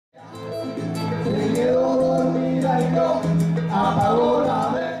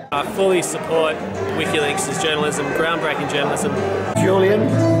I fully support WikiLeaks' journalism, groundbreaking journalism. Julian,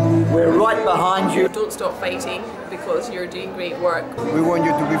 we're right behind you. Don't stop fighting because you're doing great work. We want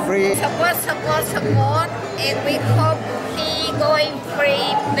you to be free. Support, and we hope he going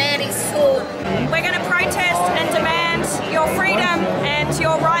free very soon. We're going to protest and demand your freedom and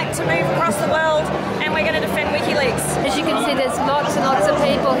your right to move across the world, and we're going to defend WikiLeaks. As you can see, there's lots and lots of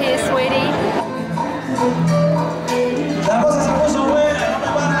people here, sweetie. La cosa se puso buena, no me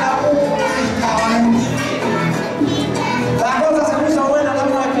van a la pública. La cosa se puso buena,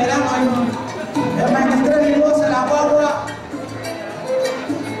 estamos esperando. El 23 minutos en la guagua.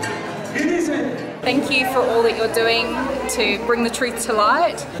 Y dice. Thank you for all that you're doing to bring the truth to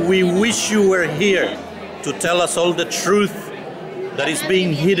light. We wish you were here to tell us all the truth that is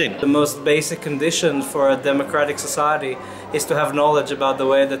being hidden. The most basic condition for a democratic society is to have knowledge about the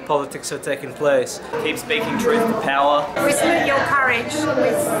way that politics are taking place. Keep speaking truth to power. We salute your courage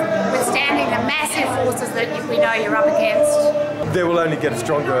withstanding the massive forces that we know you're up against. They will only get a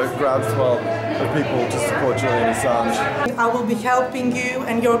stronger groundswell of people to support Julian Assange. I will be helping you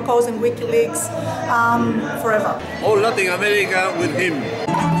and your cause in WikiLeaks forever. All Latin America with him.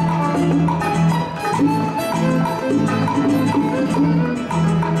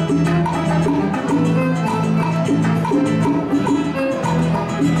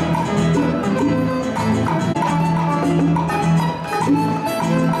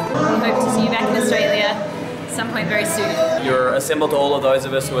 Hope to see you back in Australia at some point very soon. You're assembled all of those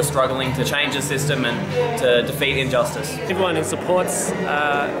of us who are struggling to change the system and to defeat injustice. Everyone who supports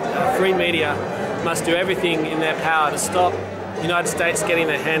free media must do everything in their power to stop the United States getting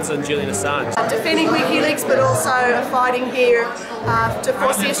their hands on Julian Assange. Defending WikiLeaks, but also fighting here to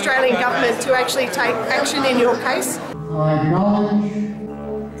force the Australian government to actually take action in your case. I acknowledge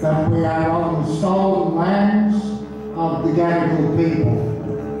that we are on the stolen lands of the Gadigal people.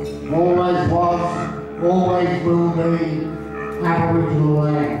 Always was, always will be Aboriginal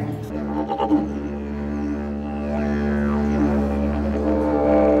land.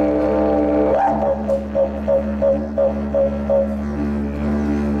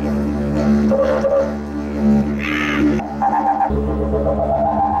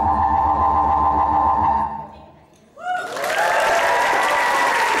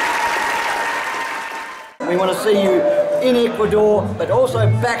 We want to see you in Ecuador, but also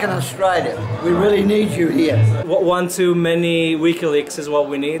back in Australia. We really need you here. One too many WikiLeaks is what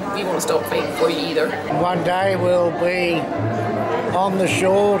we need. We won't stop fighting for you either. One day we'll be on the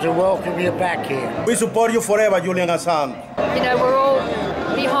shore to welcome you back here. We support you forever, Julian Assange. You know, we're all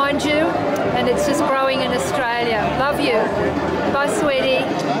behind you, and it's just growing in Australia. Love you. Bye, sweetie.